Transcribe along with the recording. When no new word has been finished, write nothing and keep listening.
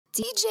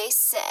DJ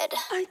said,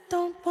 I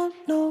don't want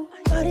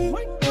nobody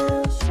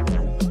else.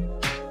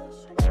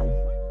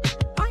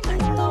 I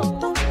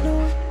don't want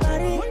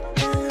nobody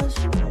else.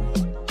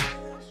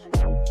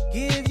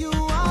 Give you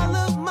all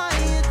of my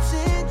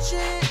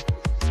attention.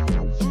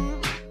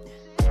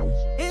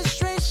 It's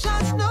straight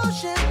shots, no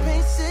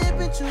champagne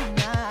sipping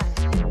tonight.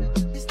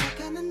 It's the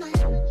kind of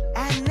night.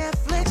 At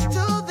Netflix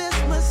to this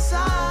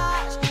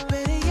massage.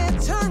 Better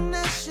yet, turn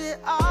that shit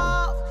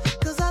off.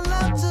 Cause I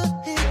love to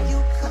hear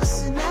you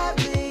cussing at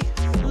me.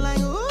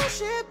 Like, oh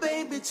shit,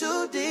 baby,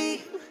 too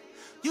deep.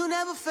 You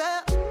never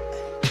felt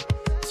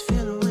this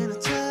feeling when I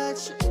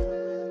touch you.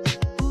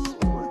 Ooh,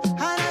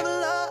 I never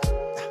loved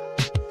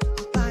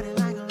nobody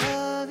like I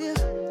love you.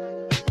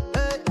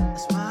 Hey,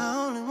 that's why I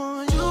only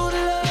want you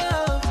to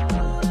love.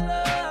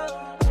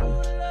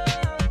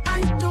 I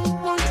don't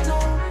want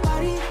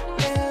nobody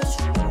else.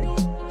 I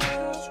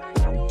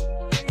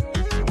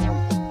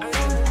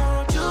only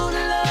want you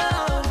to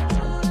love.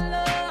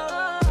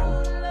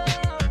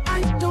 I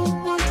don't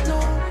want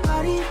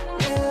nobody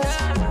else.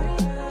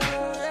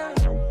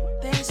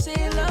 They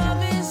say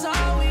love is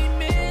all we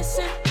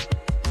missing.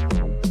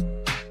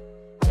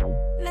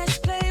 Let's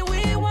play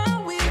we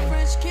want, we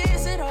French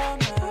kiss it all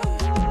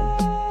night.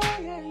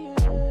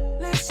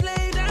 Let's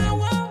lay down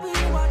while we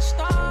watch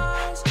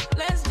stars.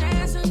 Let's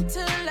dance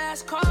until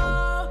last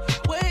call.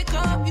 Wake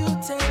up, you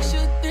text,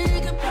 you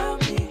think about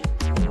me.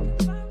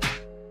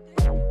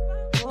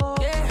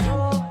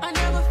 Yeah, I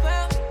never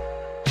felt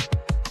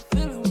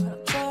feeling what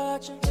I'm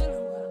touching.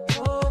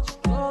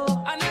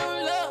 I never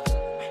loved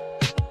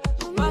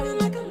nobody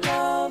like I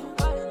love.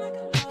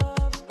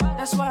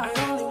 That's why I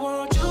only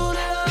want you to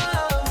love.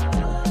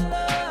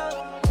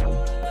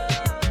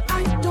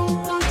 I don't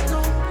want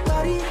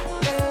nobody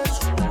else.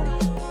 I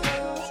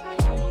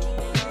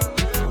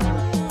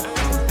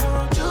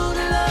want you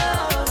to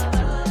love.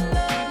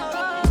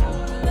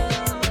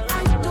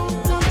 I don't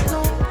want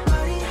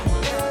nobody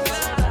else.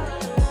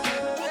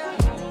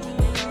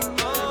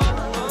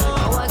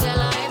 Oh, I got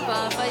life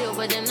off for you,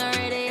 but them not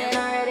ready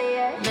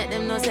yet. Make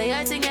them know say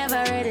I think I've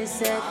already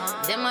said.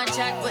 Them a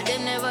chat, but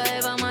them never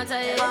ever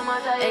matter yet.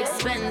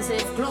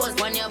 Expensive clothes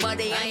on your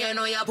body, and you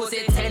know your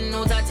pussy 10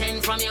 out of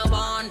 10 from your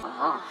bond.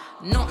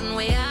 Nothing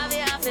we have,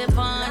 you have to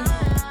pawn.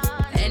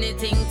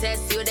 Anything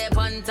test you, they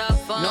on top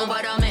form.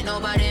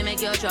 Nobody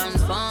make you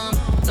transform.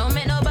 Don't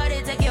make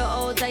nobody take you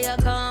out of your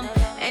calm.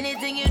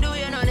 Anything you do,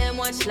 you know them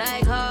watch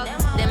like hawk.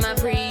 Them a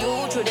pre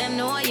you, through them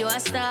know you a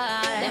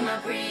star. Them a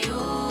pre you.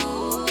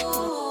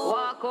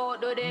 Walk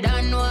out, do they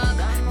done walk.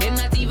 Them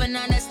not even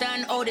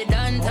understand how they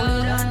done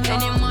talk.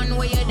 Any man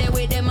where you there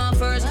with them a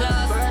first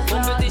class.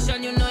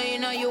 Competition, you know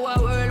you a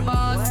world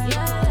boss.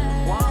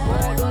 Walk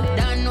out, do they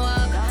done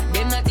walk.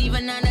 Them not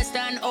even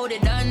understand how they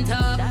done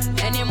talk.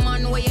 Any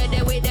man where you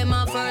there with them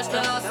a first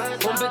class.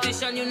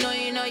 Competition, you know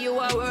you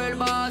a world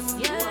boss.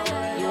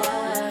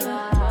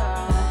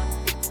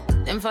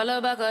 Them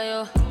follow back on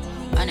you.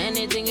 And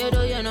anything you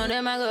do, you know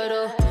them a go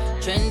do.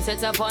 Trend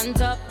sets up on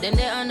top, then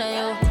they under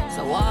you.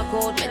 So walk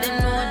out, let them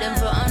know them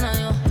for honor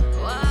you.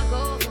 Walk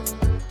out for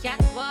me, cat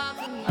walk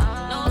for me,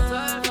 no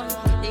twerk for me.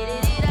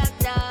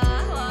 Di-di-di-da-da.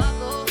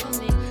 Walk out for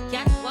me,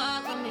 cat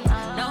walk for me,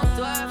 no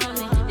twerk for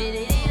me.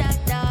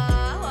 Di-di-di-da-da.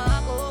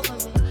 Walk out for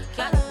me,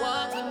 cat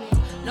walk for me,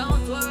 no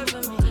twerk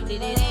for me.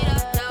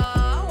 Di-di-di-da-da.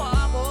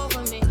 Walk out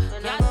for me,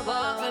 cat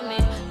walk for me,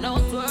 no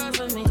twerk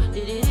for me.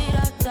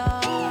 Di-di-di-da-da.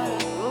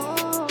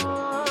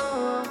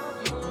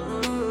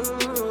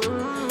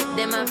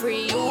 Them a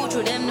pre you,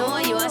 through them know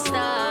you a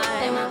star.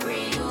 Them a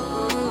pre you.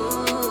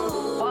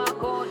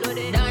 Walk out, do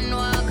they done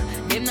walk.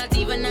 Them not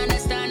even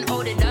understand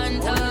how they done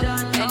talk.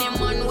 Any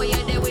man where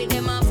you there with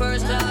them a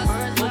first class.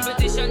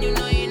 Competition, you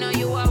know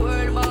you a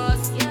world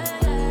boss.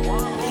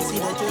 Ik zie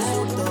dat je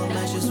zoekt, oh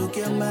meisje, zoek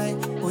je mij.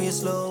 Hoe je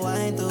slow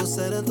wine, doe,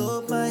 zet het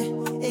op mij.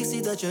 Ik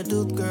zie dat je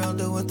doet, girl,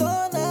 doe het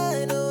all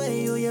night. The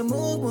way hoe je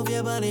move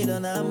je body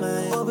dan naar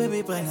mij. Oh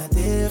baby, breng het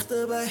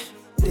dichterbij,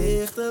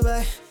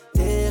 dichterbij,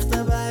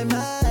 dichter bij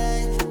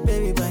mij.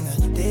 Baby, breng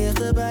het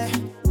dichterbij,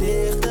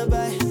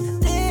 dichterbij,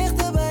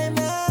 dichter bij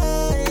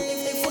mij.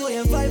 Ik voel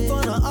je vibe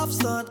van een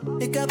afstand.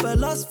 Ik heb er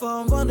last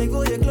van, want ik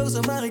wil je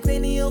closer, maar ik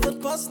weet niet of het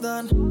past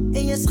dan.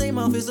 In je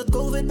schema of is het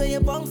COVID, ben je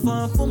bang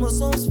van? Voel me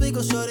soms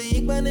spiegel, sorry,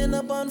 ik ben in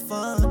de band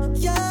van.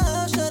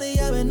 Ja, sorry,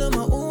 jij bent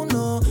nummer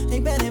uno.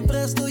 Ik ben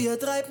impressed hoe je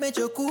draait met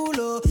je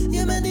culo.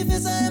 Je bent die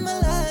visser in mijn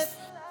lijf.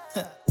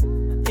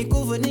 Ik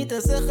hoef het niet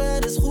te zeggen,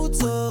 het is goed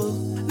zo.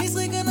 Niet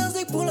schrikken als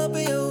ik pull up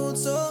in je hoed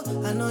zo.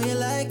 I know you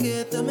like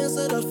it,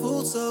 tenminste dat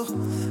voelt zo.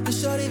 Dus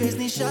shorty, wees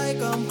niet shy,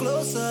 come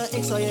closer.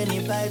 Ik zal je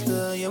niet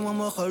bijten, je moet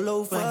me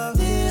geloven. Breng het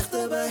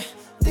dichterbij,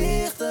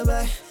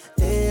 dichterbij,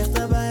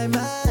 dichter bij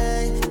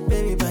mij.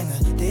 Baby, breng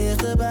het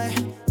dichterbij,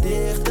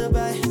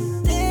 dichterbij,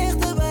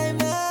 dichter bij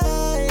mij.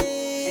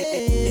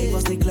 Ik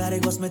was niet klaar,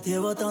 ik was met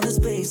heel wat anders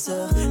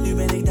bezig. Nu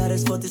ben ik daar,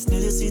 dus wat is nu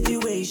de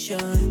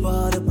situation? We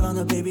hadden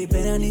plannen, baby,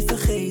 ben er niet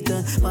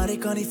vergeten. Maar ik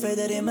kan niet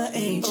verder in mijn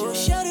eentje. Oh,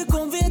 shawty,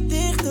 kom weer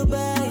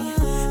dichterbij.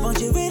 Want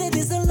je weet het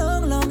is een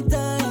lang, lang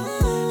tijd.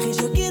 Geen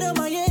Shakira,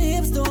 maar je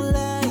hips don't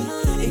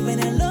lie. Ik ben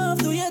in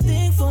love, doe je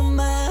ding voor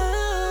mij.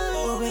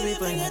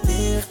 breng het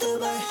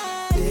dichterbij,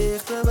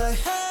 dichterbij,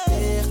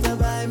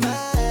 dichterbij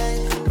mij.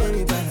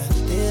 Baby, breng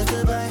het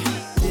dichterbij,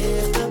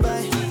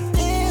 dichterbij,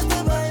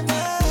 dichterbij mij.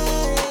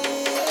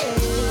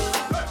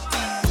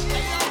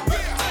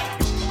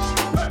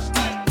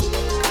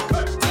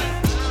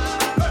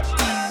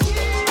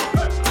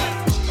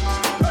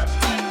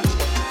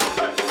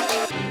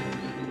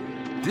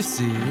 This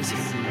is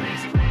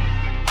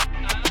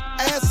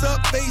ass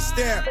up, face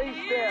down.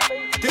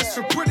 This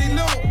for pretty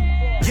new.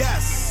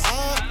 Yes.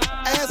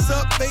 Ass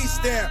up, face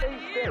down.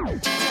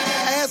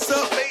 Ass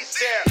up, face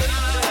down.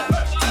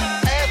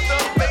 Ass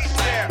up, face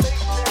down.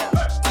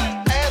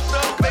 Ass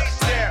up, face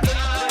down.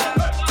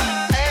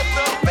 Ass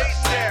up,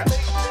 face down.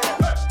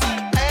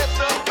 Ass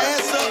up,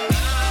 ass up.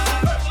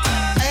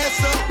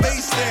 Ass up,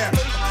 face down.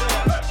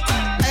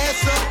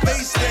 Ass up,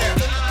 face down.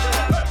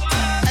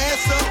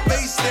 Ass up,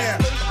 face down.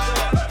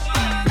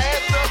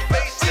 Ass up,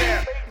 face down.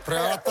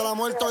 Regalaste la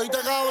muerte, oíste,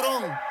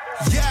 cabrón.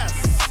 Yes.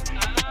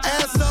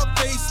 Ass up,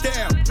 face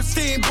down.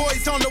 Pristine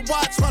boys on the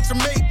watch them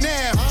make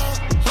now.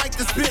 Light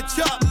this bitch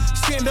up,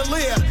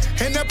 chandelier.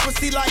 And that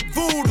pussy like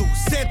voodoo,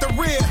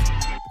 Santeria.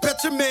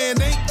 Bet your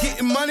man ain't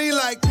getting money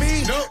like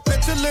me. Nope.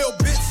 Bet your little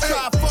bitch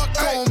try fuck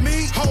on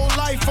me. Whole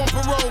life on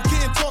parole,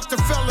 can't talk to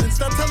felons.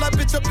 Now tell that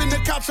bitch up in the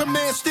cops, your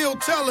man still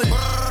telling.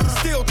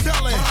 Still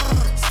telling,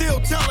 still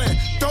telling.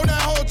 Throw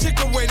that whole chick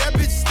away, that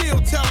bitch still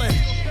telling.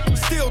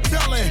 Still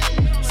telling,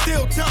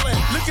 still telling.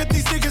 Look at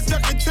these niggas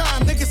ducking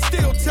time, niggas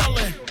still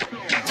telling.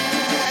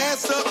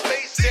 Ass up,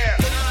 face down.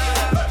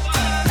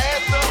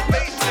 Ass up,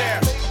 face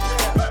down.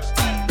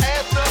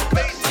 Ass up,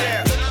 face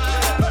down.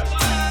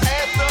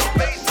 Ass up,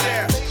 face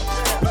down.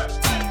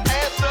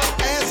 Ass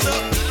up, ass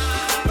up.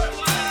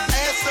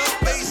 Ass up,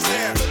 face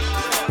down.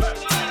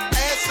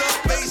 Ass up,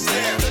 face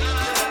down.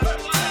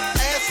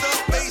 Ass up,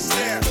 face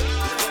down.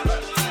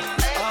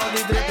 Al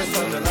die drippers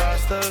van de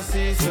laatste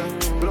season.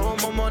 Blow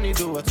my money,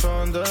 doe het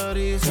zonder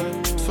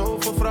reason.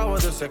 Zoveel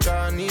vrouwen, dus ik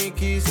kan niet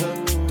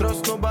kiezen.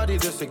 Trust nobody,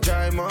 dus ik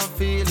dry mijn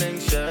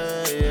feelings,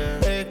 yeah,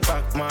 yeah. Ik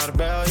pak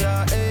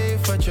Marbella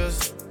eventjes.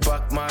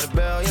 Pak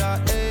Marbella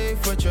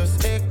eventjes.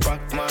 Ik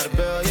pak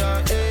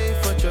Marbella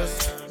eventjes.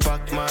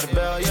 Pak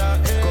Marbella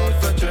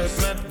eventjes.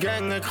 Met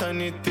gang, ik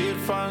geniet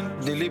hiervan.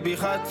 Die Libby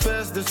gaat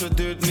vast, dus het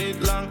duurt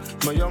niet lang.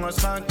 Mijn jongens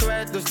gaan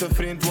kwijt, dus de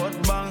vriend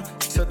wordt bang.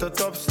 Zet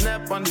het op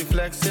snap, want die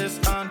flex is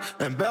aan.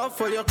 En bel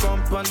voor je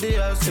komt, want die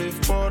huis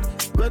heeft poort.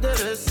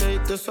 Weather is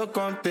heet, dus ze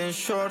komt in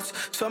shorts.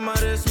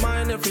 Summer is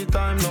mine, every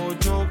time, no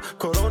joke.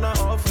 Corona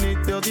of niet,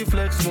 heel die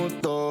flex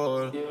moet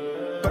door.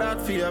 Praat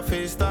via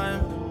FaceTime.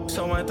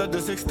 Zo waait het,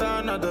 dus ik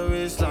sta naar de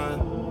waistline.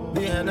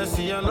 Die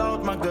Hennessy en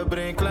loud maakt de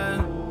brain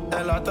klein.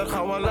 En later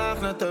gaan we laag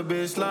naar de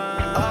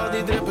baseline. Al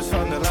die drippers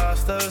van de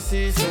laatste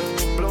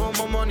season. Blow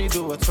my money,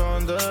 doe het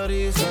zonder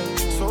reason.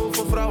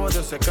 Zoveel vrouwen,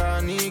 dus ik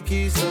kan niet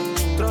kiezen.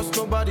 Trust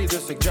nobody,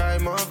 dus ik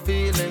dry mijn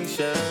feelings,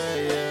 yeah,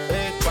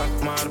 yeah. Ik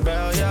pak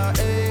Marbella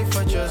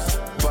eventjes.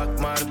 Pak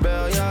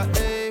Marbella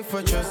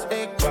eventjes.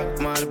 Ik pak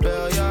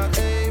Marbella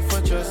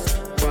eventjes.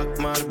 Pak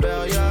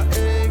Marbella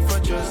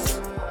eventjes.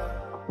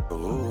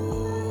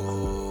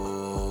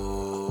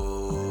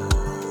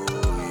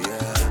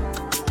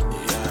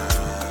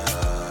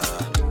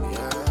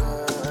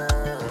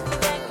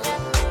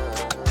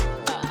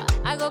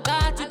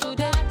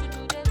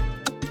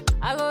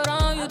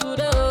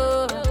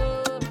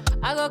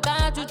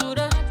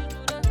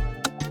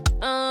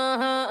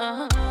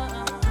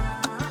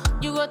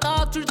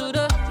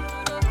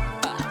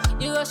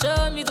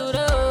 Show me to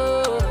the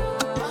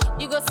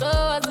you go so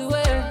as the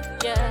way,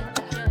 yeah.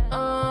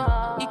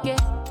 Ike,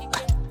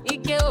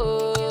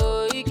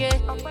 oh, Ike.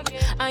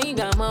 I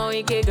got my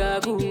Ike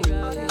gagu.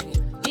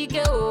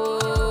 Ike,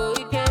 oh,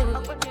 Ike.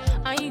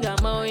 I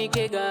got my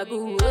Ike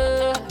gagu.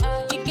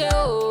 Ike,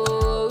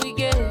 oh,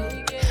 Ike.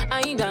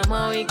 I got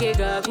my Ike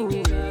gagu.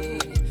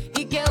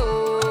 Ike,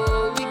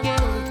 oh, Ike.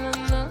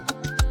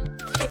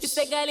 You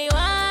say, Gali,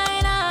 why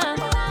not?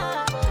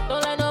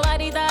 Don't let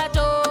nobody touch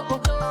you.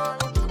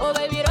 Oh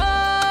baby,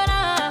 run,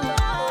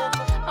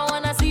 I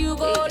wanna see you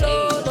go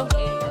low.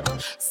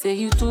 Say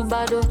you too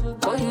bad, oh,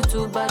 boy you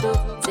too bad,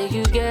 oh. Say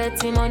you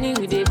getting money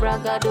with the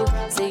bragado.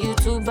 Say you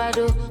too bad,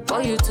 oh, boy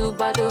you too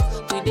bad, oh.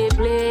 You dey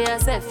play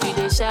yourself, you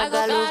dey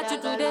shagalo. I go catch you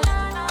today,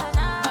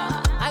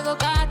 I go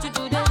catch you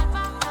today,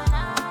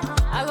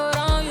 I go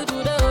run you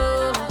today,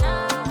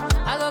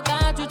 I go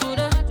catch you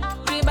today.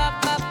 Free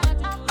bap bap,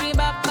 free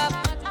bap bap,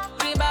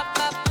 free bap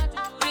bap,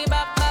 free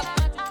bap bap,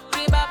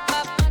 free bap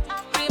bap,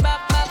 free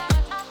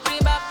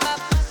bap bap.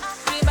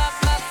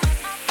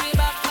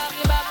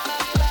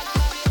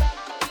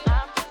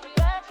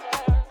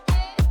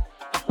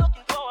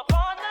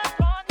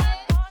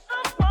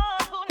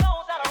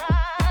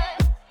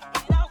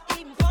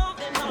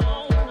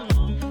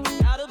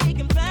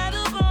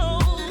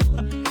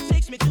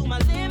 Takes me to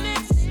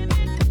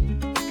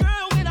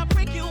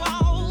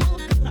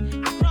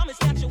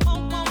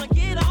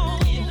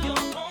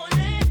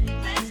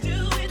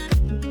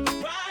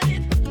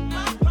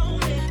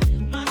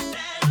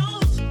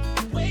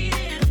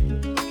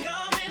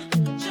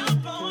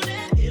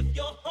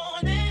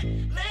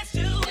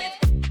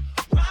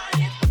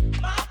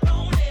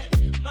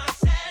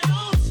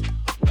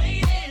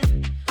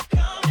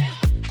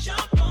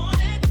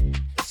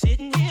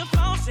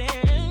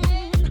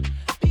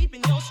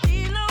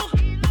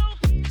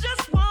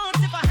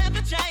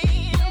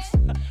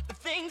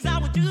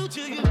do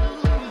to you.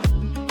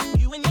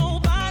 You and your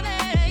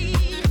body,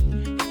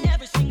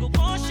 every single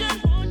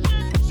portion.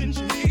 Since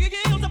your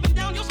heels up and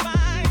down your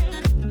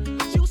spine,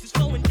 juices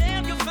flowing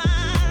down your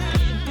spine.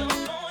 If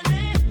you're on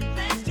it,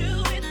 let's do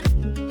it.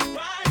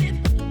 Ride it,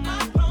 my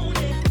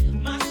pony,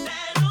 my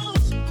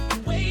saddle's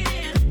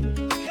waiting.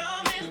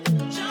 Come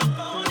and jump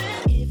on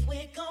it. If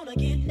we're gonna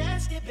get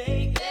nasty,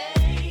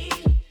 baby,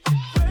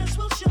 first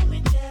we'll show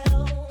and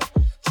tell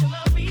till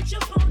I reach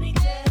your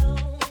ponytail.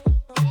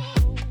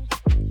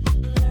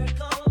 Lurk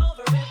all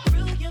over and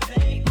through you,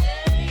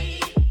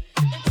 baby,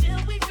 until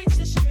we reach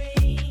the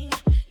stream.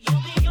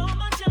 You'll be on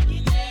my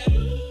junkie day.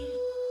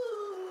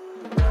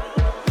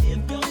 If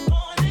you're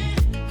on it,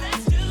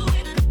 let's do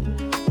it.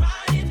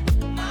 Ride it,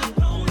 my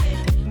pony,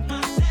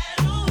 my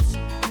saddle's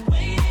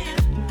waiting.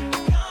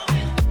 Come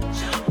and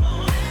jump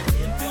on it.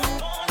 If you're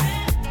on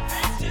it,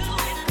 let's do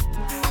it.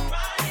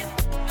 Ride it,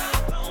 my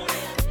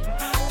pony,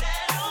 my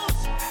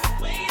saddle's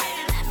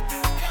waiting.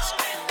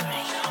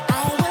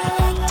 I would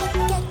like to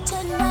get to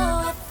know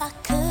if I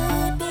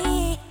could be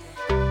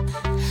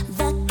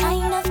the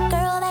kind of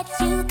girl that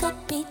you could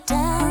be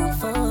down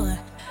for.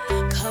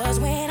 'Cause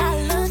when I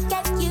look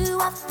at you,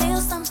 I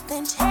feel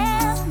something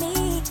tell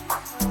me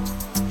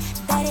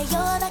that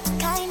you're the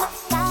kind of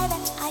guy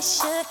that I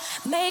should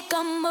make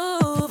a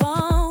move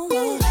on.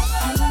 And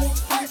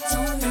if I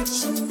don't let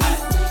you know,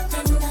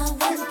 then I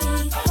won't be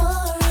for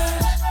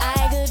real.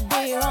 I could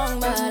be wrong,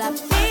 but I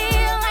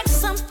feel like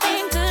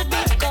something could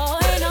be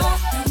going on.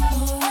 The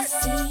more I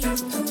see you,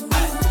 the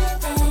more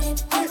that it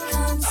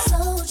becomes so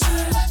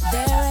true.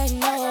 There ain't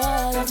no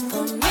other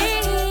for me,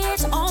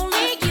 it's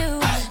only you.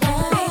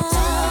 Wanna be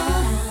down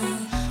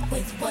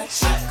with what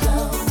you're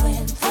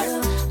going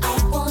through. I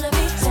wanna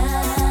be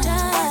down.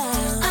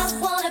 I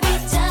wanna be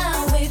down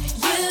with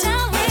you.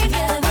 Down with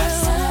you.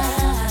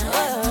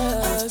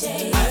 Of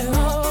day,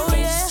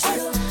 it's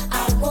true.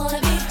 I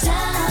wanna be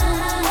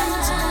down.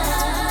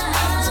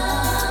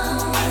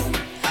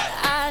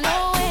 I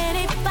know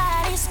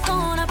anybody's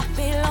gonna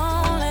be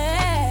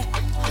lonely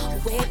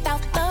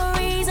without the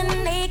reason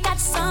they got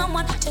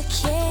someone to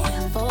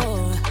care for.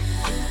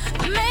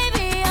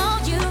 Maybe all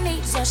you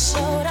need's a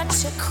shoulder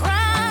to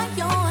cry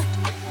on.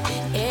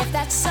 If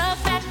that's a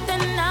fact,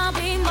 then I'll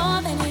be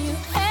more than you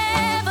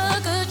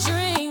ever could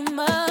dream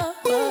of.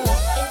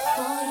 If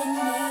all you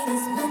need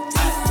is my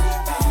time,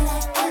 then I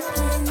got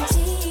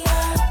plenty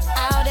of.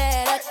 I'll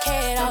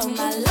dedicate all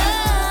my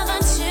love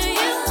unto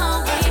you,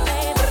 only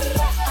baby.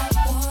 I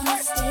wanna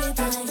stay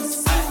by your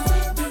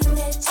side, be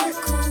there to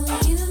cool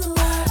you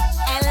up,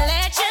 and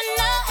let you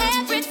know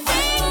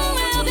everything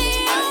will be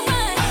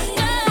alright.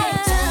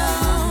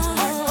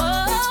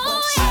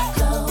 What you're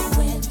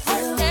going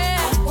through,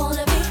 I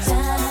wanna be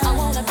down. I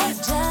wanna be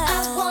down.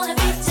 I wanna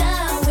be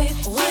down with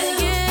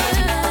you.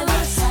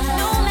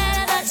 No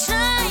matter the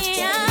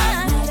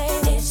time,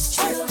 it's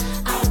true.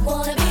 I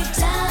wanna be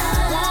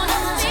down. Wanna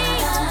be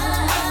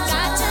down.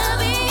 Got to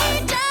be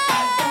down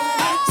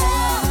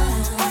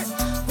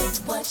with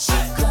what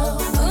you're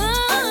going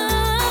through.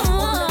 I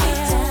wanna be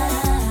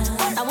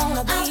down. I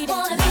wanna be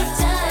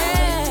down.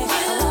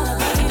 I wanna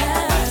be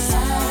down.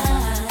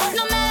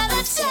 No matter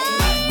the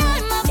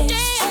time of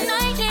day or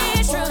night,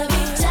 it's true. Wanna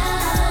be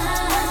down.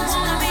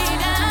 Wanna be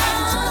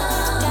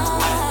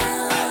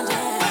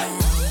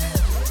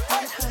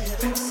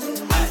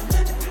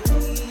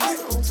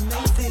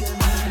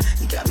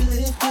You got me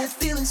lifted,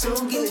 feeling so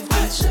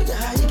gifted. Sugar,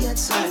 how you get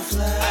so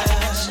fly?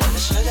 Sugar,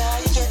 sugar, how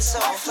you get so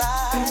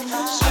fly?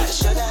 Sugar,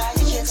 sugar, how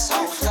you get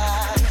so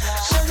fly?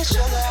 Sugar,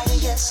 sugar, how you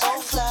get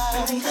so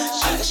fly?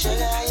 Sugar,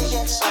 sugar, how you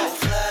get so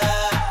fly?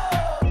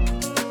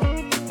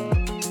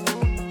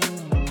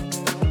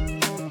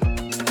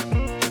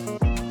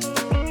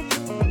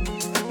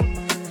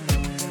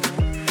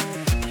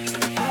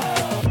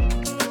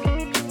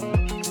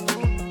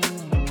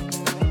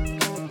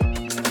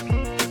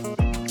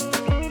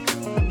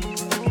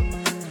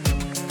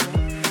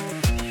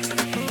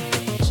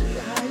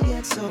 Sugar, how you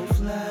get so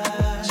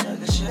fly?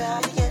 Sugar, sugar, how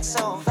you get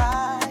so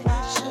fly?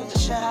 Sugar,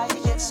 sugar, how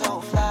you get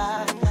so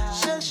fly?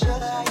 Sugar,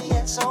 sugar, how you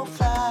get so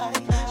fly?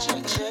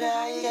 Sugar, sugar,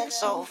 how you get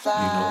so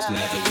fly? You know it's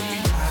never when we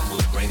ride,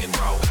 wood grain and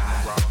raw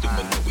high.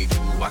 Doing what we do,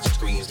 watching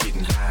screens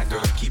getting high.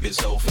 Girl, keep it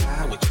so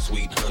fly with your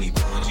sweet honey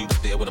buns. You be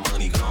there when the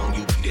money gone,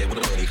 you be there when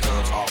the money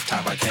comes. Off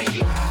top, I can't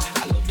lie.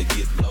 I love to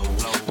get low,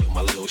 with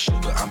my little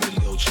sugar, I'm your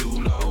little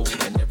chulo.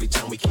 And every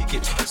time we kick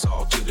it, it's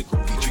all to the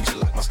groovy. Treat you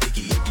like my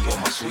sticky icky or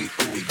my sweet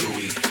ooey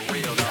gooey. For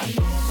real though.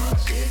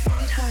 Get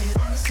higher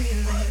than the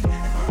ceiling,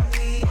 and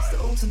only it's the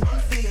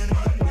ultimate feeling.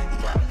 You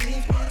got me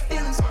lifted,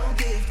 feeling so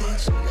gifted.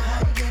 Sugar, how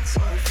you get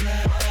so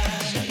fly?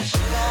 Sugar,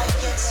 sugar, how you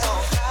get so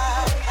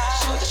fly?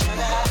 Sugar,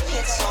 sugar, how you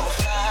get so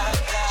fly?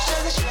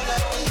 Sugar, sugar,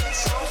 how you get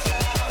so fly?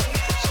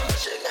 Sugar,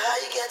 sugar, how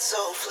you get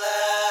so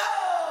fly?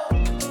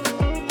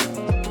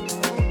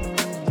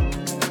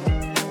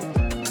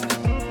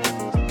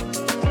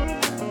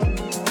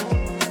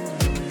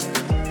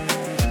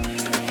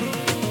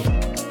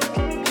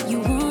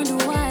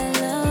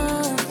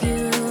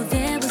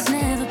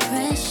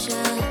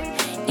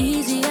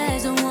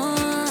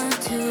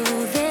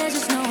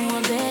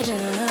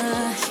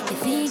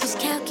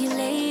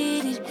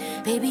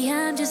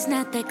 I'm just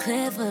not that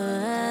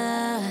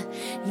clever.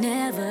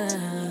 Never.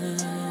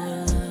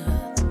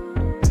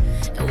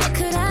 And what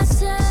could I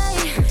say?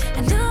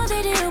 I knew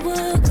that it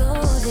would go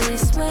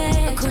this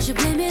way. Of course you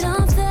blame it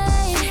on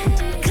fate.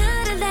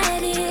 Could've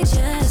let it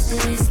just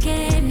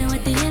escape. Now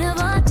at the end of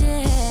our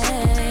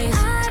days,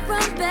 I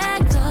run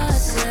back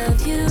thoughts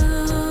of you.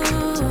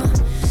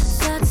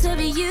 Thoughts of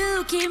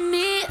you keep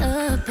me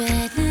up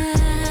at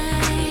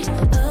night.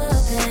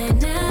 Up at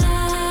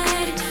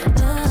night.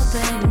 Up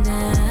at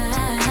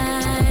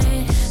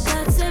night.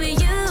 Thoughts of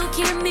you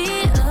keep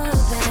me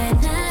up at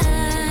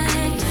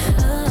night.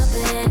 Up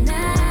at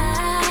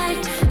night.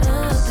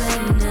 Up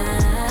at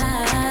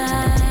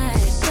night.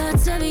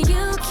 Thoughts of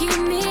you keep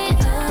me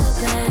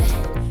up at.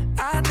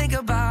 I think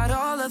about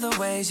all of the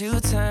ways you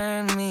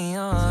turn me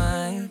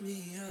on.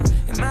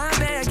 And my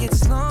bed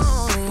gets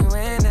lonely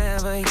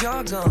whenever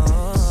you're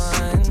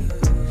gone.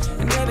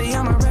 And baby,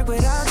 I'm a wreck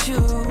without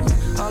you.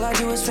 All I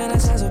do is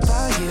fantasize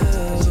about you.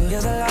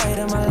 You're the light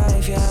of my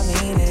life, yeah, I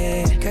mean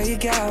it. Girl, you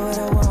got what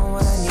I want,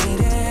 what I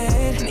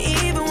needed. And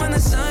even when the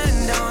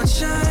sun don't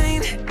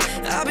shine,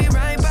 I'll be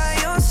right by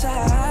your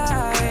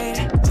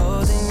side,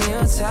 holding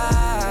you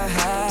tight.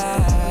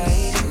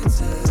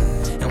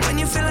 And when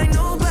you feel like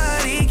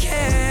nobody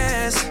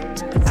cares,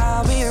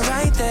 I'll be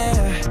right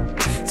there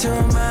to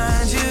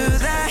remind you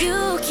that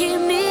You keep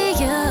me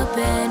up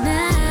at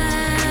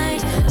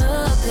night,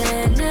 up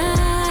at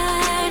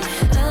night,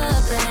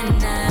 up at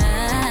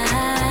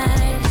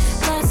night.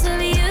 Thoughts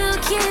of you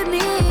keep me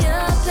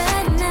up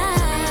at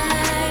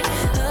night,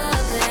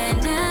 up at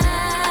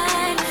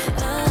night,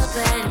 up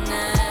at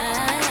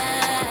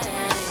night.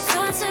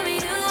 Thoughts of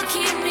you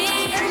keep me.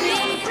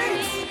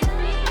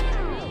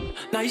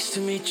 nice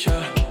to meet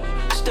ya.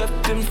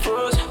 Stepping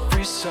froze,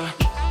 Risa,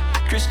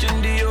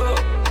 Christian Dior,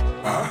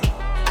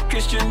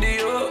 Christian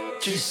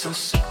Dior,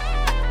 Jesus.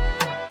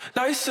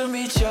 Nice to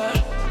meet ya.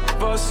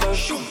 Boss up,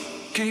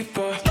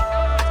 keeper,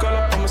 girl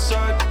up on my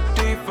side,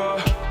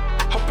 deeper.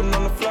 Hopping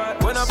on the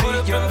flight when I put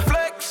up in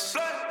flex.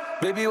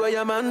 Baby, why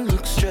your man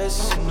look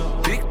stressed?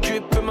 Big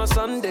trip in my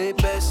Sunday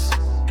best.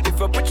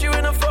 If I put you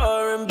in a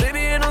foreign, baby,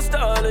 ain't no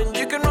stalling.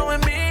 You can roll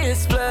with me,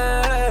 it's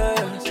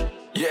flash.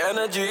 Your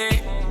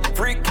energy,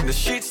 freak in the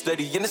sheets,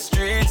 steady in the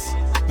streets.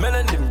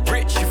 Melanin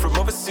rich, you from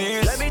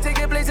overseas. Let me take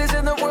you places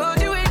in the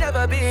world you ain't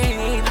never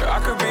been. I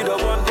could be the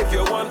one if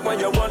you want, when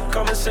you want,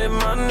 come and say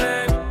my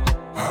name.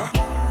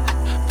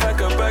 Pack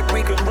a bag,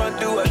 we can run,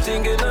 do a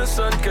thing in the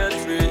sun,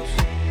 catch reach.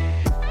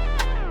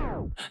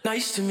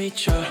 Nice to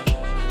meet ya.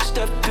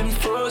 Stepping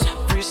froze,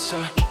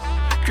 Risa,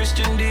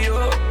 Christian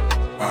Dior,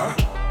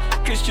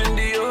 Christian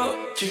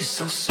Dior,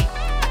 Jesus.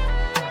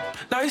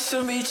 Nice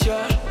to meet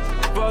ya.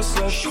 Boss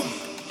up,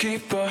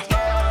 keeper,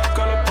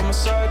 girl up on my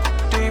side,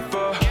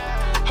 deeper.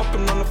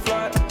 Hopping on the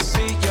flight,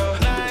 see ya.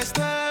 Nice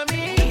to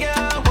meet ya,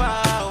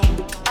 wow.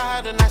 I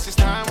had the nicest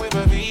time with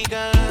a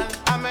vegan.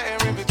 I met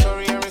her in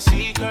Victoria and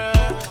Secret.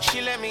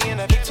 She let me in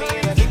a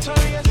Victoria.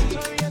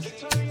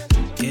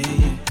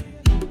 Yeah.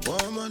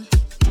 1 month,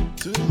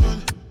 2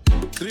 month,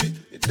 3.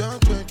 It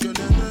don't make your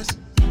mess.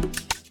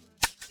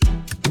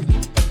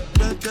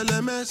 Make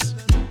your mess.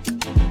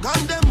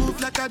 Come they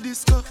move like a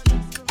disco.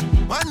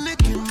 One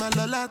nick in my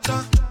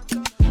lolata.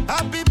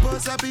 Happy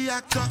pose, happy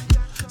actor.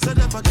 So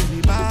never give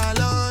me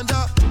ball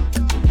under.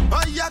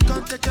 Oh, yeah,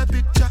 come take a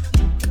picture.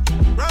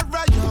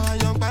 Right, you're a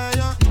young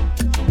buyer.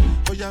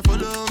 Oh, yeah,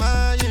 follow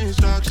my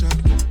instruction.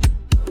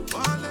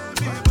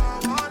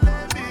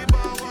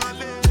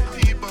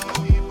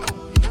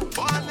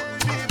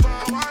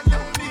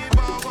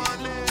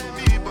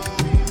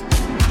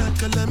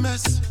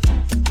 Mess.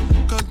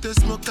 Can't they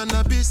smoke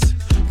cannabis?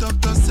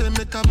 Doctor say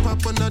make a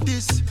pop on a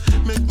this.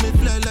 Make me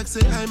fly like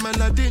say I'm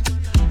Alade.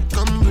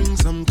 Come bring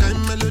some kind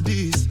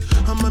melodies.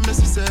 I'm a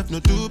messy self, no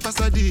two pass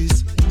like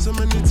this. So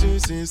many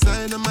things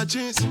inside of my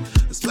jeans.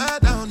 I swear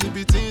down, it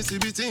be things.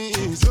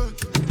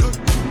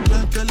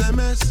 Like a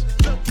mess.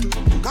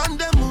 Can't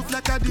they move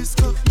like a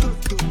disco?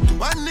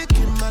 One nick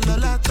in my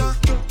lolata.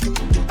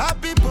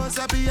 Happy pose,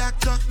 happy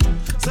actor.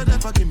 So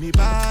never give me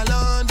ball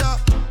under.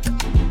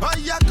 Oh,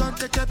 yeah, come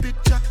take a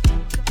picture.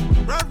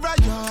 Right,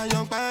 you're a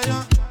young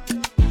buyer.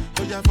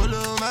 Oh, yeah,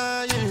 follow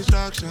my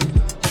instruction.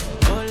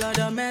 Oh, Lord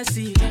of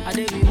mercy. I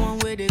dey be one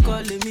way they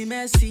calling me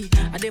messy.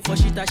 I dey for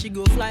shit that she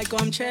go fly,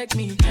 come check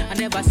me. I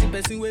never see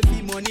person with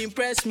fee money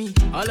impress me.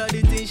 All of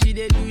the things she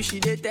dey do, she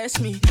dey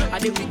test me. I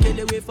dey wicked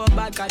away for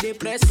back, I dey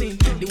pressing.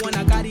 The one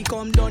I carry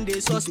come down, they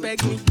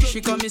suspect me.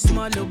 She call me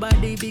small,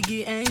 but they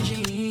biggie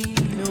engine.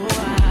 No,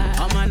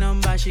 on my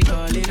number, she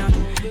calling up.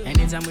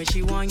 Anytime when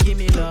she want, give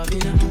me love, you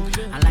know.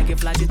 And like a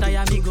flat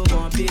tire, me go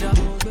bump it up.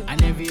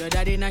 And every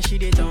other day, now she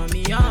dey turn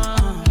me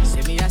on.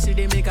 Say me, I see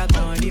they make a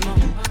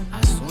condiment.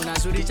 As soon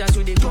as we reach out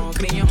to the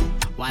concrete,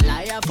 while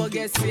I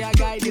forget, see a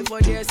guy, they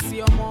for there, see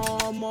your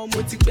mom,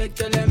 motivate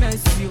to the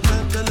mess.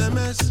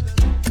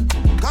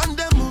 Can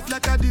they move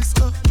like a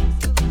disco?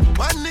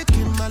 One nick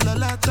in my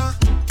lolata.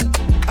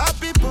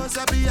 Happy pose,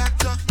 happy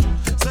actor.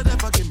 So they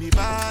forgive me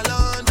ball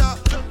under.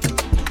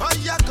 Oh,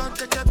 yeah, come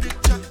take a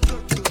picture.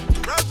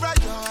 Right,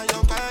 you're a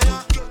young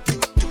buyer.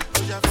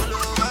 Oh, yeah,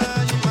 follow my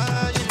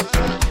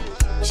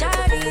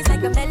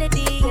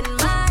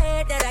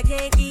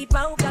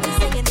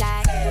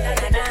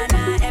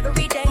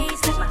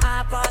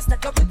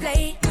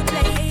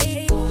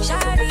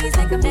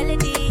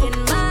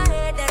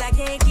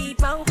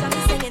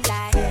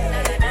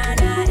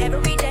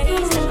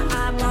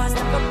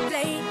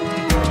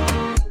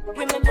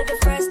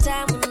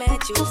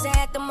you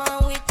said them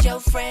on with your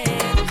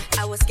friend.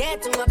 I was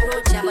scared to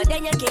approach ya, but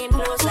then you came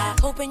closer,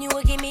 hoping you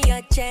would give me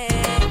a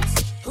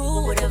chance.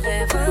 Who would have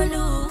ever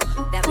knew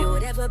that we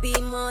would ever be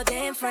more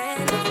than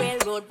friends? A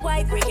railroad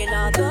white breaking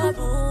all the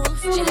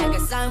rules. She like a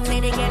song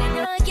played again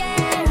and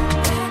again.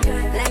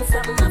 Like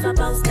something off a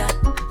poster.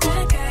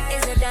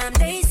 It's a damn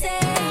they say.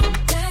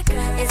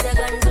 It's a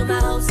gun to my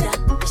holster.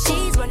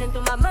 She's running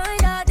through my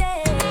mind all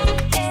day.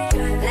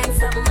 Like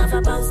something off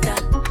a poster.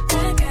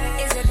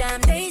 It's a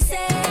damn they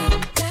say.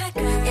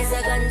 It's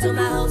a gun to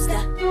my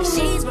holster.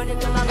 She's running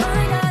through my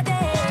mind all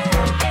day.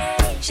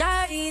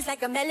 Shawty's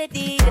like a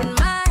melody in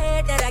my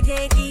head that I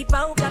can't keep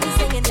out. Got me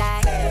singing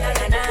like na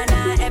na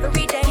na na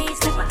every day.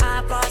 It's like my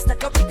iPod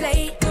stuck up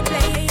replay.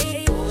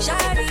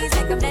 Shawty's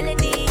like a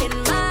melody in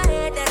my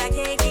head that I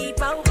can't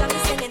keep out. Got me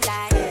singing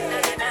like na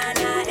na na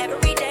na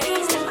every day.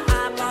 It's like my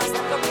iPod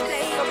stuck up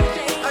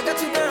replay. I got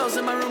two girls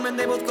in my room and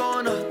they both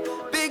going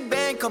up. Big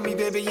Bang, call me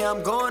baby, yeah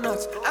I'm going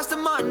nuts.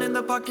 Aston Martin in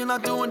the parking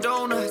lot doing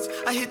donuts.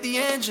 I hit the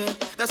engine,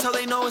 that's how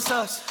they know it's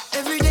us.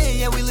 Every day,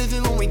 yeah we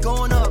living when we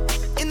going up.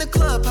 In the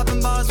club,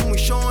 popping bars when we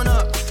showing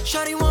up.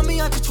 Shawty want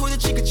me, I just told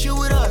that she could chill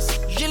with us.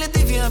 Je l'ai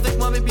dit, viens avec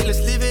moi, baby, let's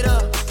live it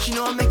up. She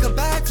know I make a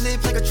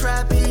backflip like a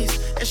trapeze.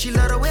 And she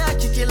love the way I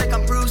kick it like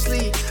I'm Bruce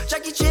Lee.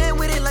 Jackie Chan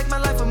with it like my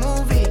life a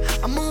movie.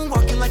 I'm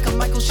moonwalking like a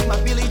Michael, she my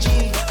Billie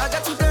Jean. I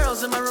got two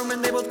girls in my room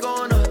and they both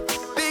going up.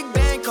 Big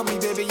Bang, call me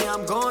baby, yeah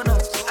I'm going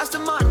nuts.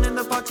 Aston Martin in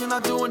the parking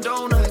lot doing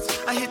donuts.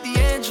 I hit the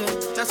engine,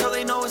 that's how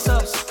they know it's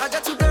us. I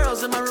got two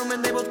girls in my room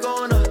and they both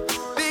going up.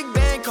 Big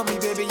Bang, call me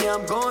baby, yeah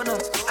I'm going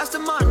nuts.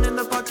 Aston Martin in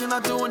the parking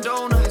lot doing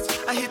donuts.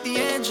 I hit the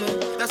engine,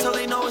 that's how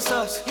they know it's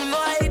us. You know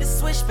I hate to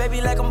switch,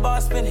 baby, like I'm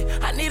boss spinning.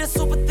 I need a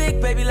super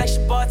thick, baby, like she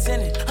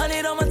bartending.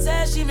 100 on my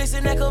tab, she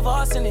mixing that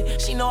Kvass in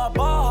it. She know I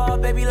ball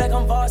hard, baby, like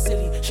I'm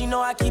varsity. She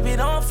know I keep it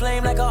on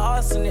flame like an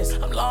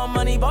arsonist. I'm long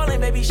money ballin',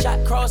 baby,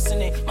 shot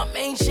crossing it. My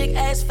main chick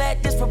ass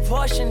fat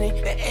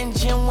disproportionate. The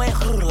engine went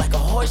like a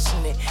horse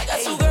in it. I got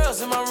two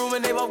girls in my room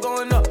and they both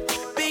going up.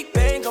 Big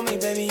Bang on me,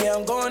 baby, yeah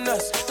I'm going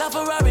nuts. Not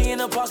Ferrari in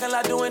the parking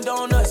lot doing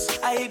donuts.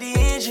 I hate the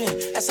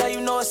engine, that's how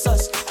you know it's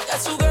us. I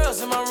got two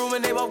girls in my room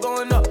and they both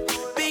going up.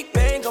 Big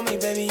Bang on me,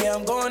 baby, yeah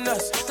I'm going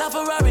nuts. Not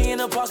Ferrari in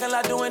the parking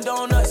lot doing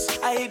donuts.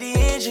 I hate the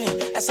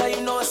engine, that's how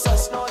you know it's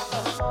us.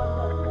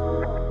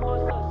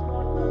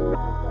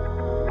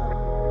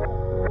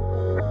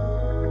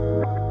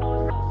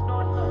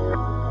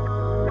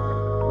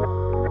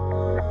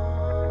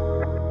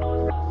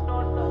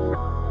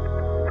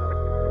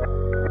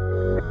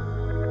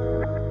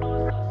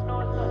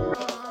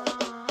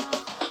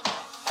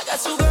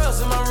 Two girls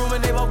in my room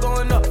and they both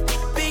going up.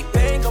 Big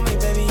Bang on me,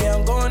 baby, yeah,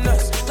 I'm going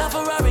nuts. Not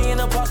Ferrari in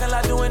the parking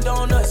lot doing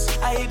donuts.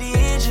 I hate the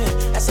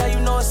engine, that's how you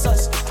know it's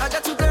us. I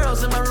got two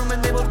girls in my room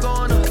and they both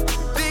going up.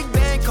 Big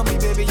Bang, call me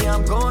baby, yeah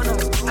I'm going up.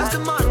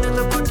 Aston Martin in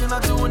the parking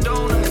lot doing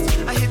donuts.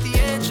 I hit the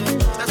engine,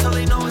 that's how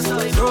they know it's how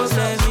they know it's us.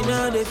 Let me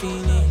know the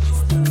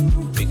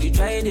finish. We could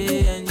try to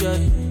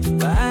enjoy,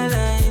 but I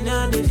like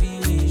not the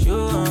finish.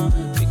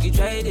 We could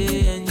try to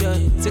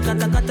enjoy. Say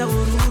kata kata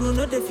uru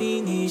no the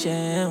finish.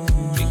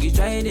 We could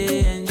try to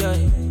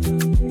enjoy.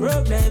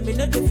 Problem is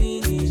not the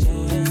finish. So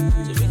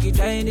we could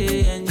try to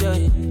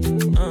enjoy.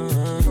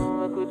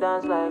 We could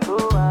dance like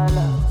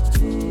Luala,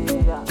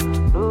 yeah,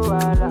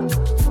 Luala.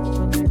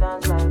 We could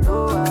dance like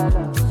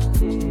Luala,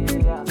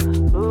 yeah,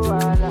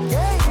 Luala. We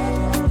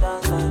could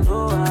dance like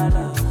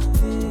Luala,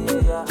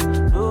 yeah,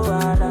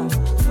 Luala.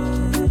 We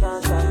could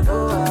dance like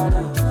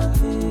Luala,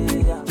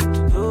 yeah,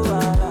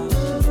 Luala.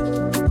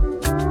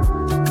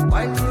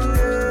 Why you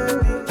love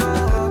me?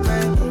 Oh,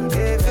 baby,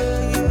 baby.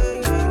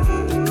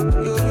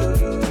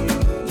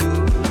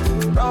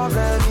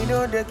 Problem, you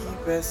know they keep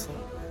pressing.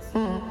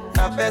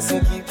 A person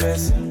keep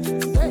pressing.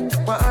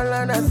 But all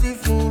I see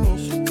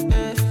finish.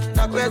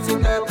 Now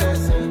question the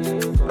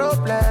person.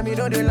 Problem, you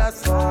know they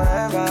last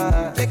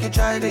forever. Make you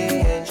try to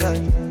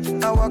enjoy.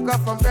 I walk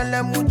up from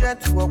Pelham Mujet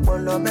to a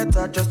Polo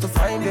Meta just to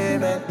find a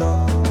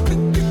mentor.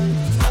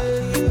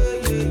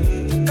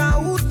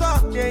 Now who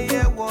talk, they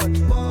hear what?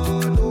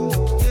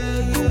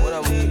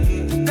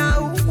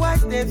 Now who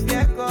watch, they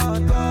fear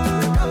God.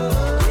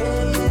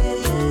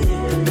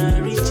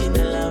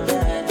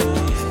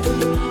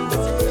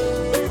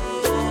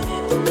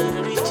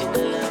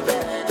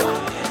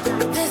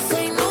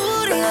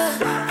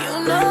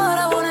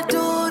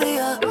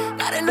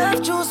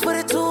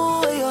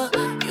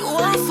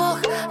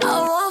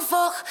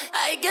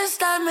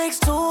 Makes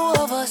two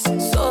of us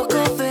so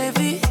good,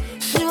 baby.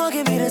 She won't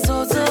give me the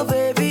total,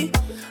 baby.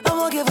 I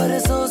won't give her the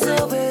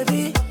total,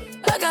 baby.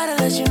 I gotta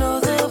let you know,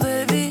 though,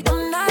 baby.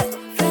 I'm not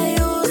playing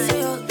you,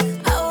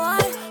 I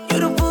want you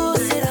to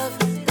boost it up.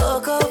 Go,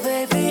 go,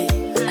 baby.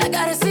 I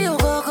gotta see you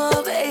go,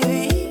 go,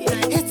 baby.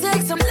 It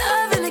takes some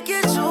loving to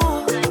get you.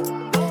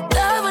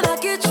 Love when I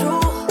get you.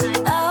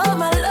 I hope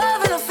my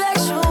love will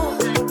affect you.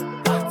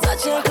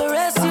 Touch and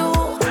caress you.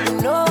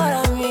 You know what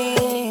I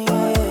mean.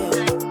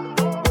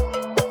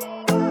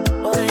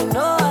 Oh, you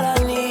know what I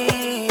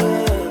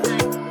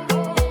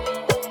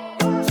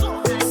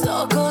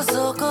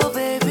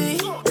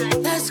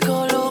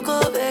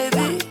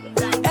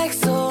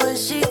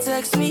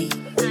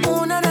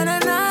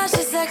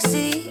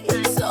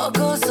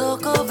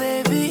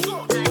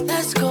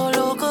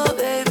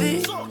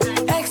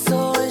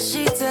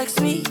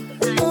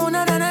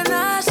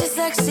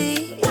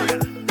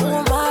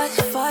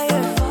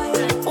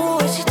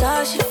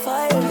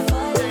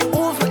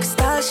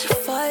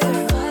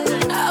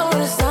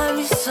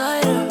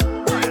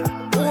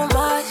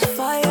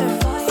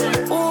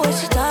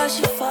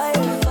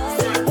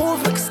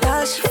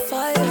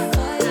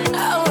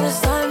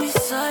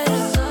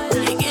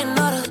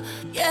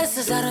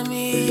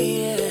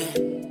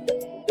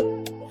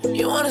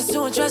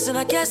person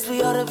I guess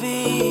we ought to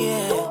be,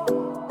 yeah.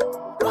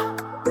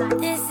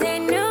 This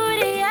ain't new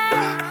to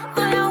ya,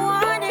 but I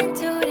want it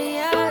to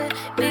ya.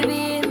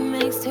 Baby, it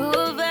makes two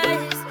of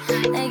us,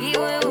 like it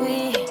when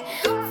we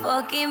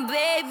fucking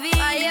baby.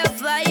 Fire,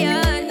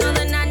 fire, no,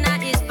 the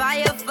nana is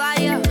fire,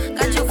 fire.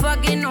 Got you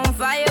fucking on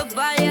fire,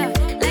 fire.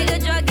 Like a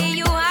drug, get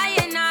you higher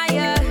and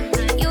higher.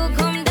 You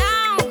come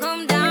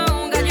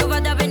down. Got you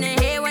fucked up in the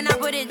head when I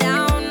put it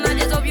down. I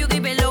just hope you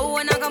keep it low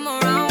when I come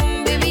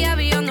around. Baby, I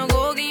be on the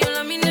go, can you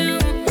love me now?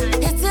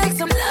 It takes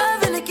some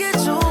loving to get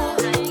you.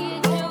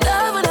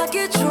 Love when I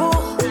get you.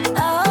 I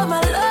have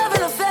my love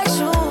and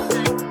affection.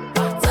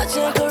 Touch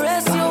and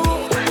caress you.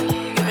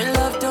 Give me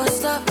love, don't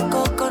stop.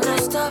 Coco, no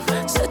stop.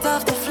 Set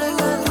off the flame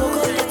and go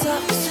up the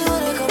top. See what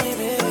they call me,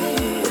 baby.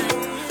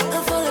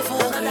 I'm falling for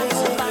a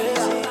crazy.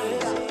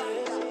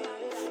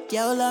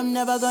 Girl, I'm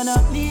never gonna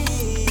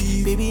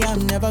leave. Baby,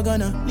 I'm never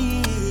gonna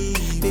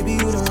leave. Baby,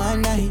 you the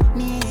one I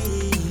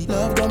need.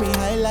 Love got me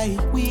high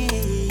like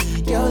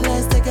weed. Girl,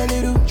 let's take a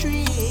little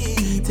trip.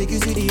 Take you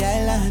to the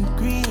island,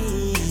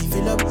 green.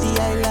 Fill up the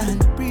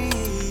island, breathe.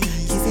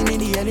 Kissing in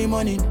the early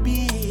morning,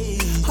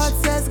 breeze. Hot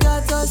sex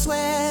got us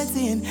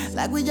sweating.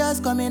 Like we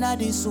just coming out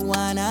the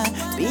sauna.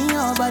 Be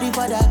your body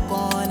for that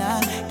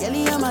corner.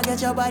 Kelly, I'ma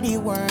get your body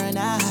worn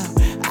out.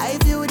 I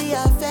feel the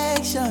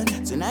affection.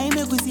 Tonight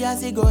make we see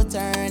as it go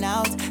turn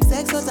out.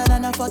 Sex hotter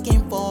than a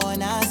fucking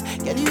furnace.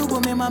 Girl, you go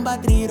make my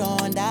battery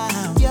run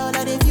down. Girl,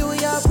 I dey feel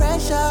your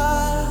pressure.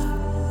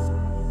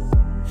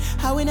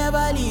 I will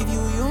never leave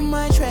you, you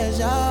my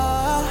treasure.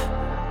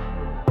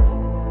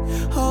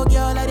 Oh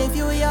girl, I dey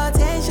feel your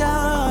tension.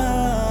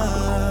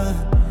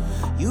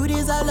 You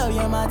deserve love,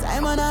 you're my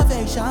time and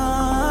affection.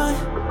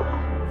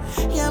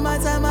 You're my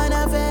time and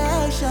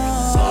affection.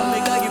 Come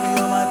make I give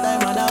you all my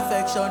time and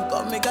affection.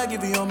 Come make I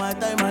give you all my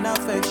time and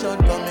affection.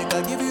 Come make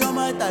I give you all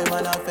my time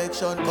and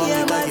affection. Come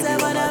make I give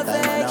you all my time and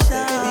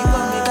affection. Baby,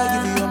 come make I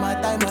give you all my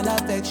time and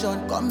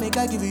affection. Come make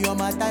I give you all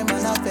my time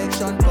and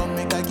affection. Come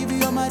make I give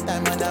you all my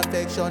time and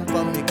affection.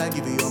 Come make I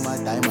give you all my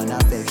time and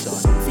affection.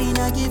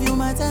 Finna give you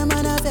my time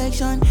and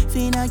affection.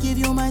 Finna give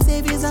you my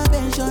savings and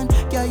pension.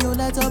 Girl, you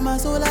light up my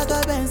soul like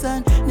a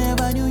Benson.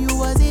 Never knew you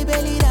was a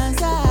belly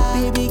dancer.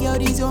 Baby girl,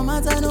 this your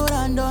matter no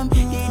random.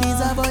 It is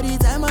about the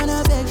time and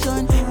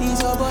affection.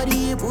 This your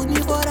body, it put me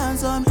for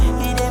ransom.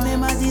 It ain't me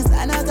my this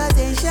and not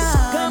attention.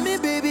 Come here,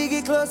 baby,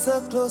 get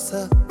closer,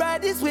 closer.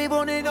 Ride this wave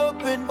on an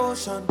open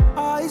ocean.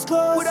 Eyes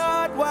closed, with her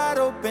heart wide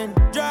open.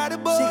 Dry the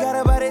boat. She got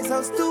a body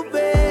so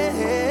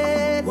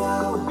stupid.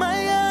 Wow.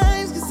 My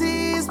eyes can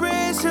see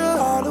inspiration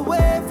all the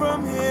way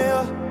from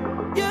here.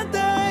 Your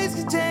thighs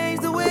can change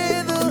the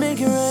weather.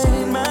 Make it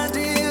rain, my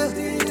dear.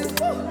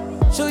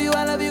 Show you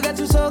I love you, got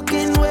you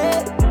soaking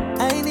wet.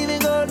 I ain't even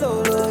go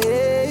low,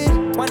 yeah.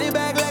 Want it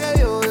back like a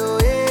yo-yo,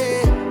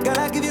 yeah. Girl,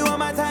 I give you all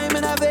my time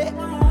and I bet.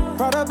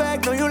 Proud of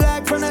back, know you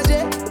like from a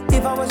jet.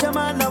 If I was your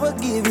man, I would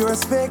give you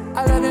respect.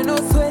 I love you, no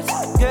sweat.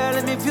 Girl,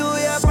 let me feel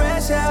your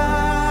pressure. I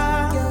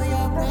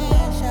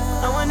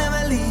will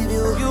never leave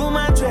you, you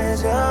my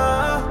treasure. I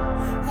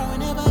will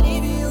never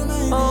leave you,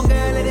 my oh,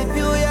 girl, let it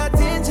feel your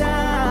tension.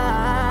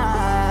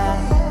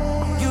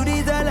 You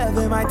deserve love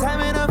in my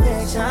time and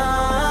affection.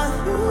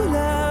 You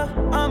love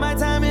all my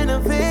time and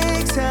affection.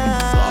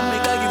 Come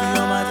make I give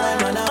you all my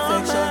time and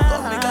affection.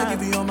 Come make I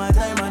give you all my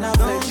time and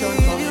affection.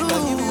 Come make I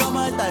give you all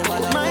my time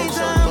and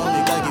affection. Come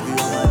make I give you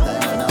all my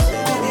time and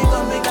affection. Baby,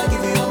 come make I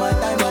give you all my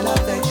time and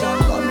affection.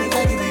 Come make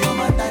I give you all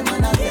my time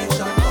and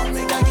affection. Come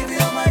make I give you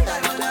all my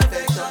time and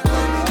affection.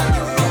 Come make I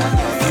give you all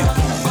my time and affection.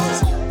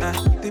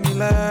 Dimmi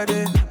Alade,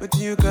 but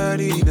you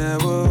Cardi, now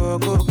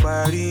go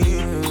party.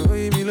 Oh,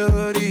 Yemi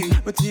Lodi,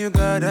 but you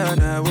got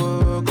now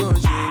go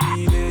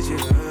Jeremih.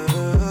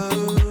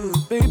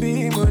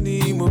 Baby,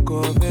 money, mo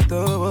confet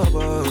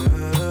over.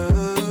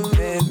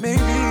 And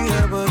maybe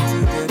I'm about to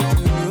get to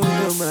know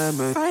your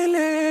mama. My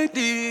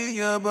lady,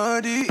 your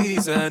body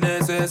is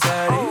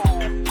unnecessary.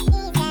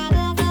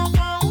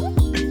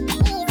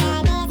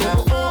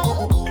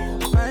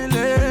 My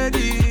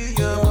lady,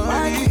 your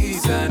body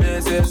is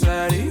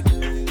unnecessary.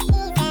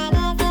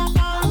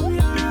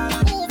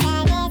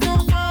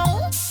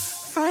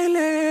 My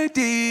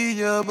lady,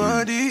 your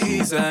body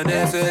is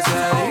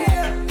unnecessary.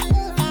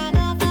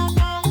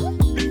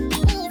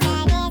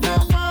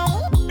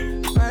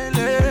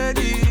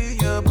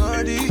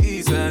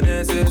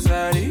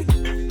 Unnecessary.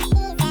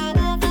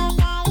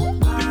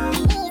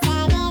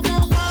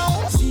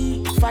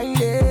 See, fine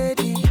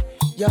lady,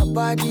 your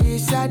body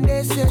is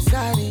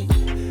unnecessary.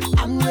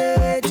 I'm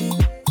ready.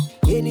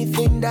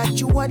 Anything that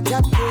you want,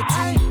 I'm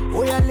ready.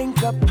 Oh, yeah,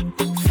 link up,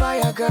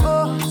 fire girl.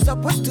 Oh,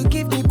 supposed to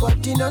give me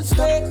body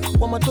non-stop.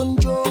 One more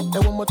tonjo,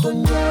 and one more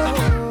tonjo.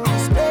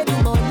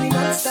 Spending money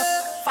non-stop.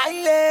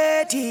 Fine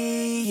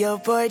lady, your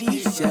body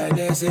is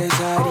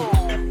unnecessary.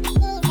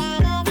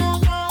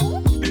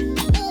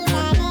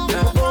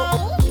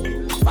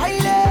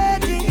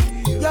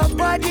 Your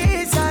body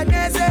is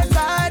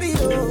unnecessary.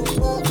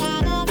 Oh,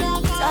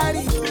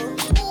 sorry,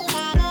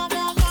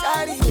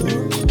 sorry,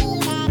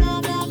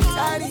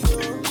 sorry,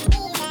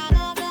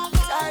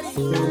 sorry.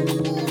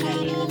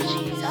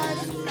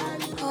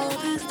 All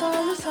this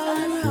dollars all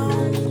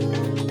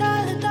around.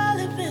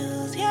 Dollar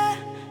bills, yeah.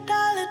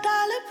 Dollar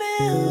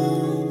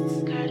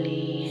bills.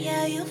 Cardi,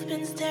 yeah, you've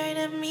been staring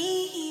at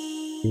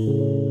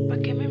me.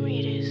 But give me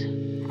readers.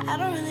 I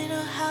don't really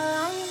know how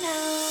long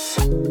now.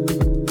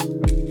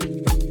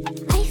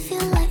 I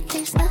feel like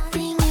there's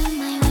nothing in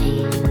my way.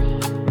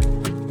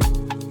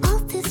 All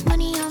this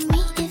money on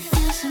me, it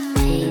feels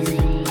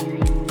amazing.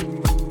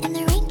 In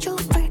the Range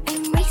Rover,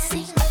 I'm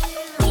racing.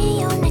 Me and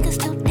your niggas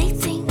still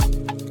dating.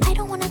 I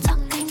don't wanna talk,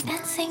 I'm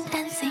dancing.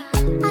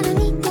 I don't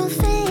need no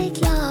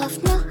fake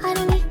love, no, I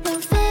don't need no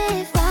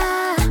favor.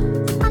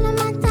 All of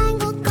my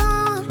tango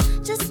gone,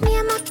 just me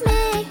and my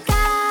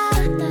makeup.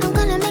 I'm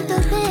gonna make the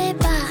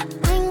paper,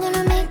 I'm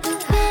gonna make the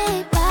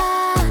paper.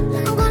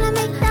 I'm gonna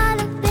make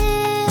dollar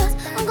bills,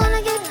 I'm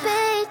gonna get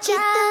paid,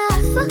 yeah.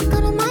 Get the fuck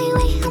out of my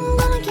way, I'm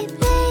gonna get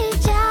paid,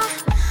 yeah.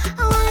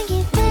 I wanna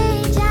get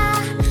paid, yeah.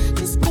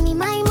 Just give me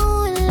my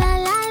mood, la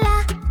la la.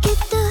 Get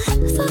the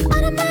fuck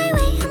out of my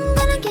way, I'm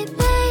gonna get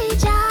paid,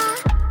 yeah.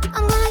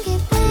 I'm gonna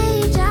get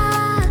paid,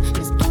 yeah.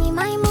 Just give me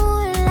my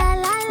mood, la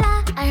la la.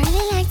 I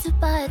really like to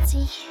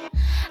party.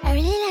 I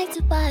really like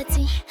to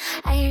party.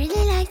 I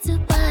really like to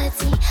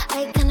party.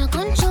 I cannot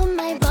control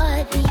my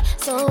body.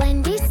 So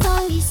when this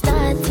song is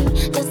starting,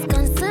 just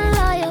cancel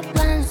all your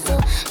plans. So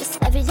it's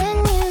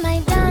evident in my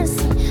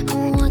dancing.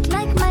 Moonwalk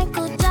like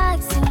Michael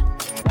Jackson.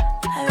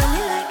 I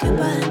really like your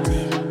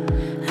body.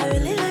 I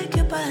really like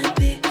your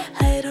body.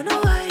 I don't know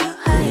why you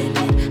hide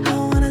it. I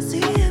wanna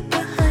see it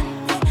behind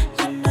me.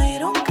 You know you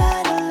don't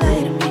gotta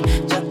lie to me.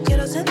 Yo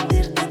quiero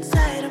sentirte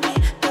inside of me.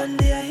 Todo el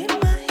día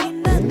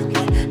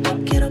imaginándote. No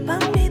quiero pa'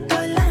 mí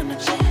toda la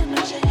noche.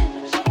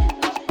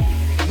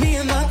 Me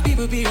and my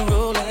people be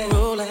rolling.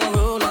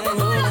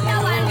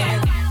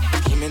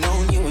 Scheming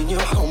on you and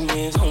your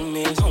homies.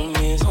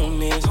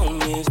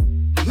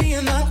 Me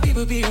and my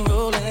people be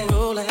rolling.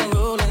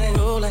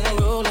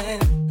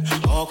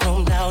 All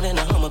chromed out in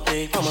a Hummer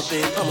pig.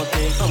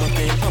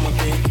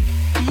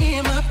 Me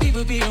and my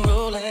people be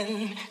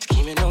rolling.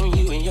 Scheming on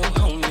you and your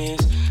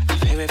homies. The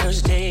very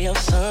first day of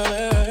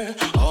summer.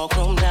 All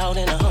chromed out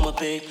in a Hummer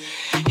pig.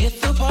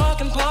 Hit the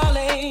park and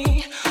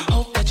parlay.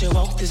 Hope that you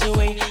walk this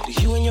way. Do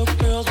you and your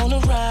girls wanna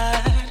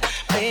ride?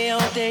 Play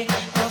all day,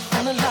 rough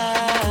on the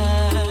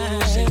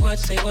line.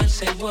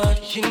 Say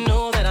what? You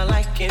know that I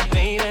like it,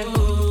 baby.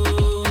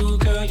 Ooh,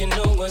 girl, you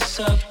know what's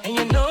up, and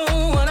you know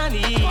what I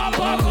need.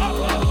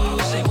 Ooh,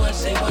 say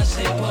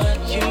what?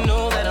 You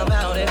know that I'm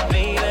about it,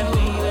 baby.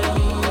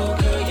 Ooh,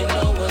 girl, you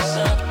know what's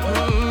up.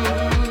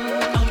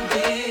 I'm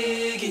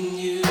begging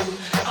you.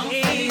 I'm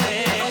begging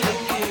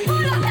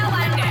you.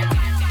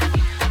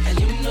 And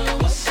you know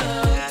what's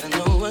up. I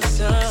know what's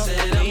up.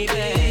 Said I'm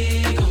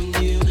big on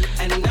you,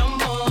 and I'm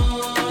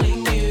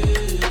wanting you.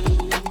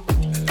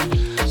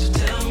 So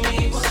tell me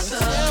what's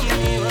up,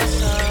 baby.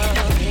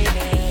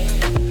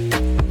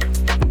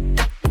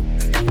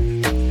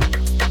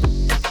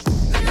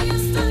 You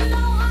used to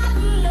know how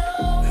to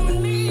love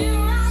me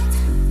right.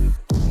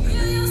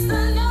 You used to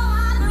know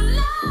how to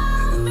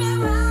love me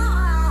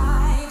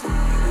right.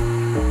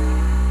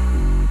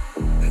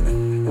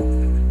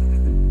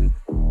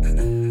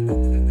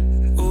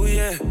 Oh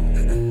yeah,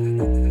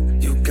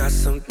 you got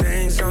some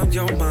things on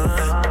your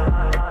mind.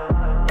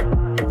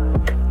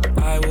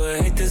 I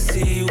would hate to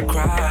see you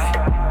cry.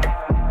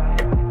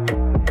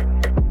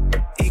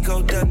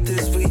 Ego death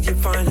is where you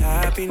find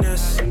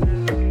happiness.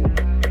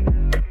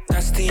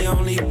 That's the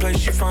only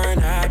place you find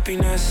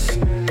happiness.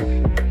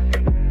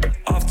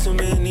 Off too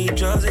many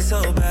drugs, it's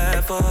so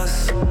bad for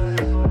us.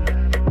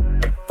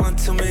 One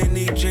too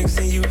many drinks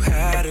and you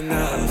had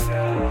enough.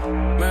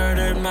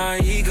 Murdered my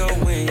ego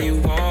when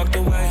you walked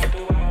away.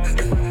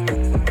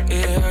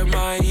 It hurt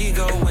my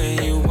ego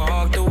when you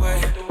walked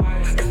away.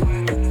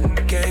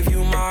 Gave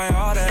you my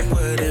all that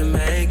wouldn't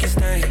make you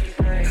stay.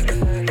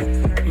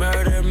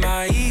 Murdered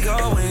my ego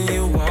when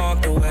you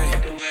walked away.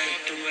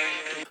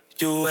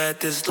 You had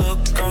this look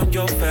on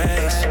your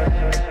face.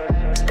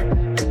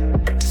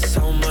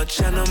 So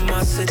much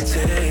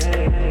animosity.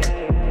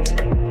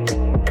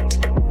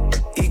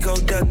 Ego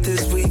death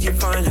is where you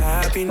find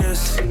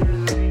happiness.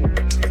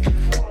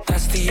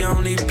 That's the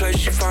only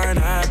place you find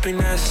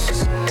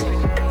happiness.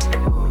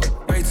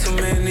 Way too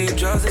many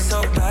drugs, it's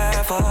so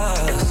bad for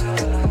us.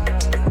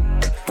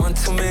 One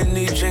too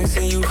many drinks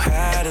and you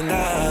had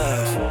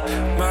enough.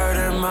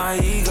 Murdered my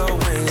ego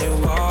when you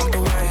walked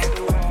away.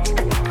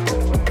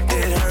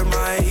 It hurt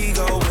my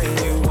ego when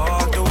you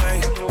walked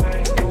away.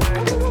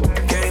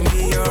 Gave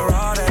me your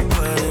all that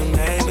wouldn't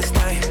make me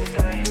stay.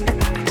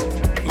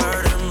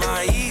 Murdered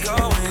my ego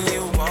when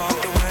you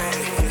walked away.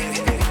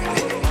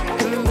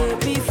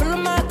 Baby, follow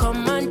my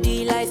command,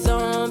 like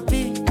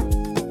zombie.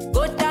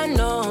 Go down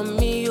on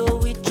me, oh,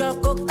 with your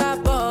coca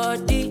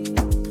body.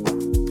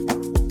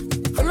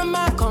 Follow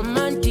my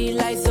command,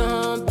 like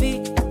zombie.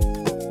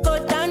 Go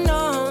down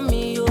on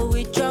me, oh,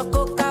 with your coca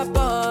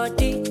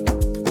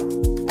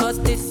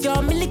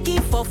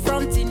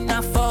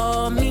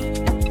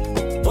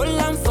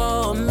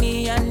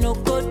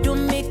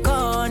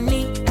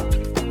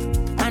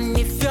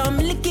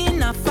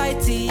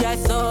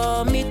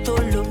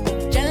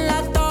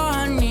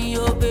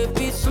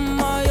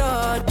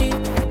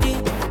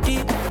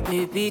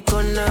Baby,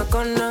 kona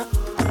kona,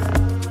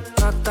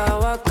 waka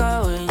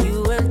waka when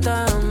you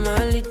enter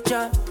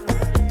Malicha.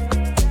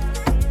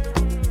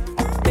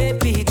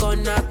 Baby,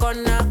 kona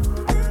kona,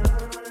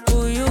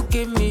 will you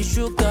give me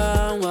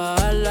sugar?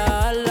 Wala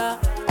ala.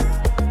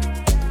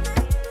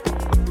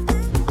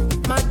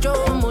 Macho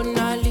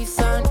Mona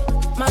Lisa,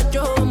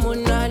 Macho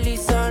Mona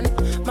Lisa,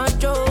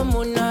 Macho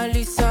Mona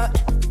Lisa,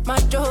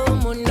 Macho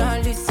Mona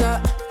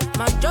Lisa,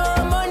 Macho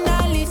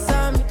Mona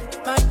Lisa,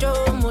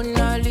 Macho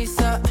Mona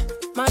Lisa,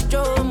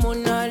 Macho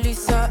Mona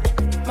Lisa,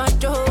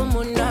 Macho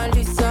Mona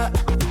Lisa.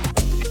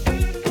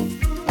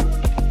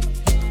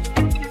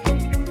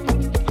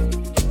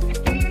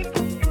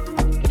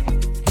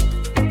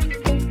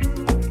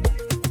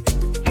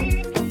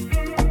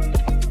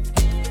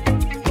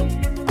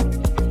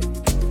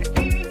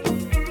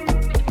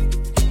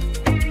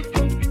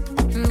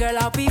 Girl,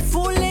 I'll be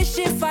foolish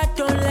if I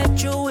don't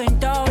let you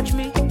indulge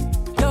me.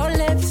 Your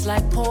lips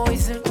like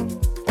poison.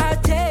 I'll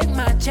take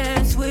my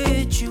chance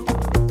with you.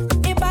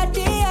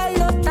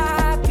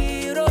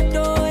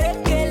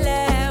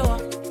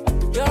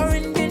 You're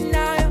in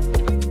denial.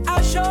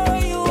 I'll show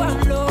you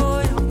I'm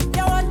loyal.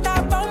 You want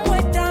that bomb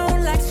way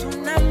down like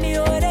tsunami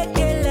or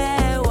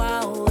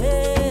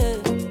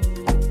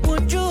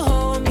would you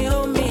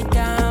hold me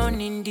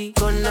down in the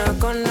corner,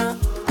 corner?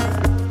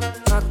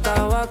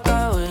 Waka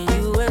waka when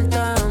you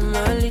enter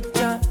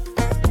Malicha.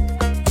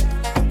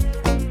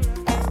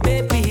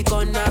 Baby,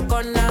 corner,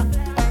 corner,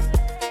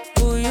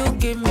 will you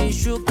give me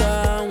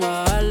sugar?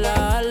 Wala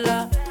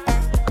ala.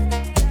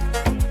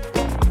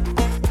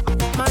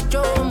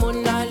 Macho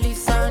Mona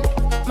Lisa,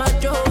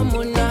 Macho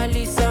Mona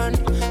Lisa,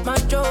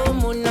 Macho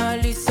Mona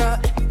Lisa,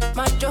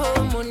 Macho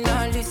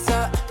Mona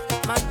Lisa,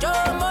 Macho